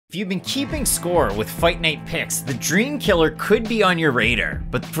If you've been keeping score with Fight Night picks, the Dreamkiller could be on your radar.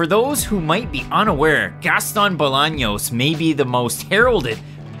 But for those who might be unaware, Gaston Bolanos may be the most heralded,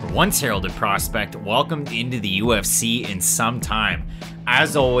 or once heralded prospect welcomed into the UFC in some time.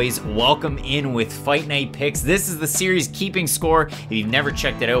 As always, welcome in with Fight Night Picks. This is the series keeping score. If you've never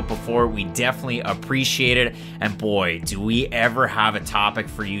checked it out before, we definitely appreciate it. And boy, do we ever have a topic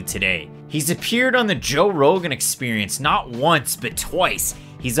for you today. He's appeared on the Joe Rogan Experience not once, but twice.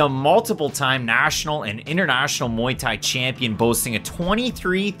 He's a multiple-time national and international Muay Thai champion, boasting a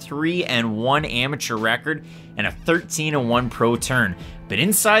 23-3-1 amateur record and a 13-1 pro turn. But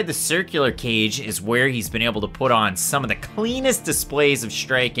inside the circular cage is where he's been able to put on some of the cleanest displays of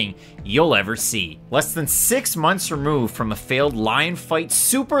striking you'll ever see. Less than 6 months removed from a failed lion fight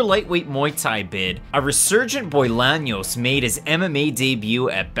super lightweight Muay Thai bid, a resurgent Bolanos made his MMA debut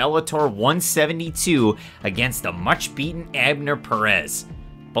at Bellator 172 against the much-beaten Abner Perez.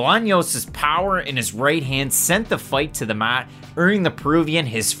 Bolanos' power in his right hand sent the fight to the mat, earning the Peruvian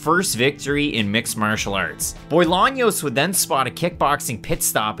his first victory in mixed martial arts. Bolanos would then spot a kickboxing pit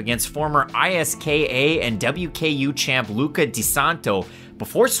stop against former ISKA and WKU champ Luca Di Santo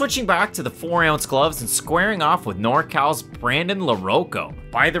before switching back to the 4-ounce gloves and squaring off with NorCal's Brandon LaRocco.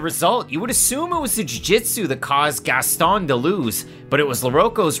 By the result, you would assume it was the jiu-jitsu that caused Gaston to lose, but it was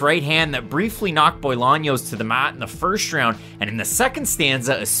LaRocco's right hand that briefly knocked Bolanos to the mat in the first round, and in the second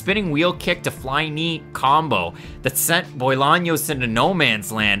stanza, a spinning wheel kick to flying knee combo that sent Bolanos into no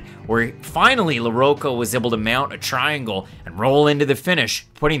man's land, where finally LaRocco was able to mount a triangle and roll into the finish,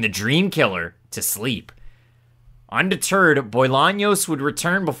 putting the Dreamkiller to sleep. Undeterred, Bolanos would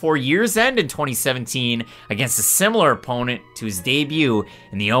return before year's end in 2017 against a similar opponent to his debut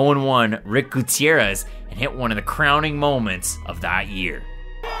in the 0-1 Rick Gutierrez and hit one of the crowning moments of that year.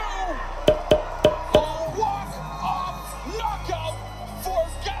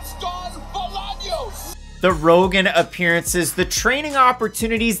 The Rogan appearances, the training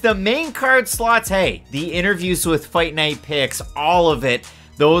opportunities, the main card slots, hey, the interviews with Fight Night Picks, all of it,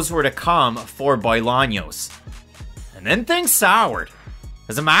 those were to come for Bolanos. And then things soured.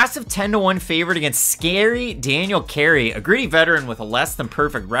 As a massive 10-1 favorite against scary Daniel Carey, a gritty veteran with a less than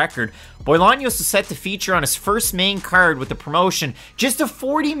perfect record, Bolanos was set to feature on his first main card with the promotion just a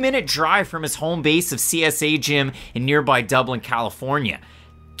 40-minute drive from his home base of CSA Gym in nearby Dublin, California.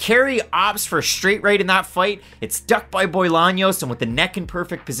 Carey opts for a straight right in that fight. It's ducked by Bolanos, and with the neck in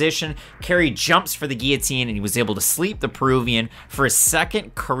perfect position, Carey jumps for the guillotine, and he was able to sleep the Peruvian for his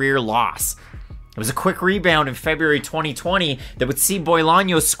second career loss. It was a quick rebound in February 2020 that would see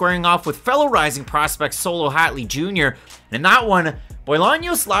Bolanos squaring off with fellow rising prospect Solo Hatley Jr. And in that one,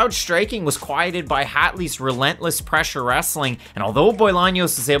 Bolanos' loud striking was quieted by Hatley's relentless pressure wrestling, and although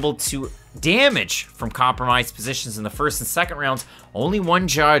Bolanos was able to damage from compromised positions in the first and second rounds, only one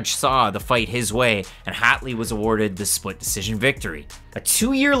judge saw the fight his way, and Hatley was awarded the split decision victory. A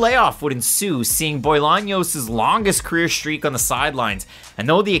 2-year layoff would ensue, seeing Bolanos' longest career streak on the sidelines, and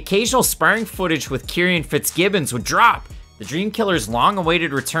though the occasional sparring footage with Kieran Fitzgibbons would drop, the Dreamkiller's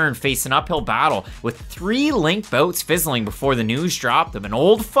long-awaited return faced an uphill battle, with 3 linked bouts fizzling before the news dropped of an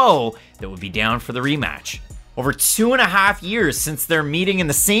old foe that would be down for the rematch. Over 2.5 years since their meeting in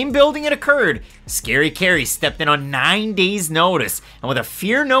the same building it occurred, Scary Carey stepped in on 9 days' notice, and with a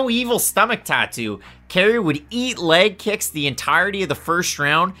Fear No Evil stomach tattoo, Carey would eat leg kicks the entirety of the first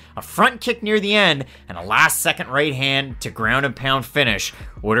round, a front kick near the end, and a last-second right hand to ground and pound finish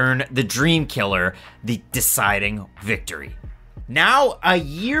would earn the Dreamkiller the deciding victory. Now, a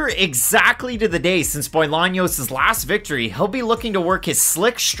year exactly to the day since Bolanos' last victory, he'll be looking to work his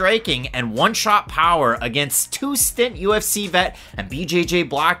slick striking and one-shot power against 2-stint UFC vet and BJJ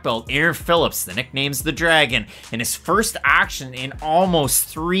black belt Aaron Phillips, the nickname's the Dragon, in his first action in almost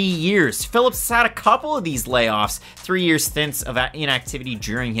 3 years. Phillips has had a couple of these layoffs, 3-year stints of inactivity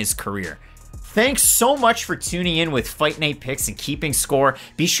during his career. Thanks so much for tuning in with Fight Night Picks and keeping score.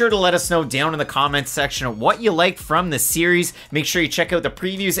 Be sure to let us know down in the comments section what you liked from the series. Make sure you check out the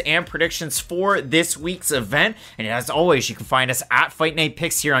previews and predictions for this week's event. And as always, you can find us at Fight Night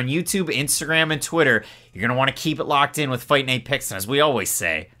Picks here on YouTube, Instagram, and Twitter. You're going to want to keep it locked in with Fight Night Picks. And as we always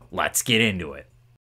say, let's get into it.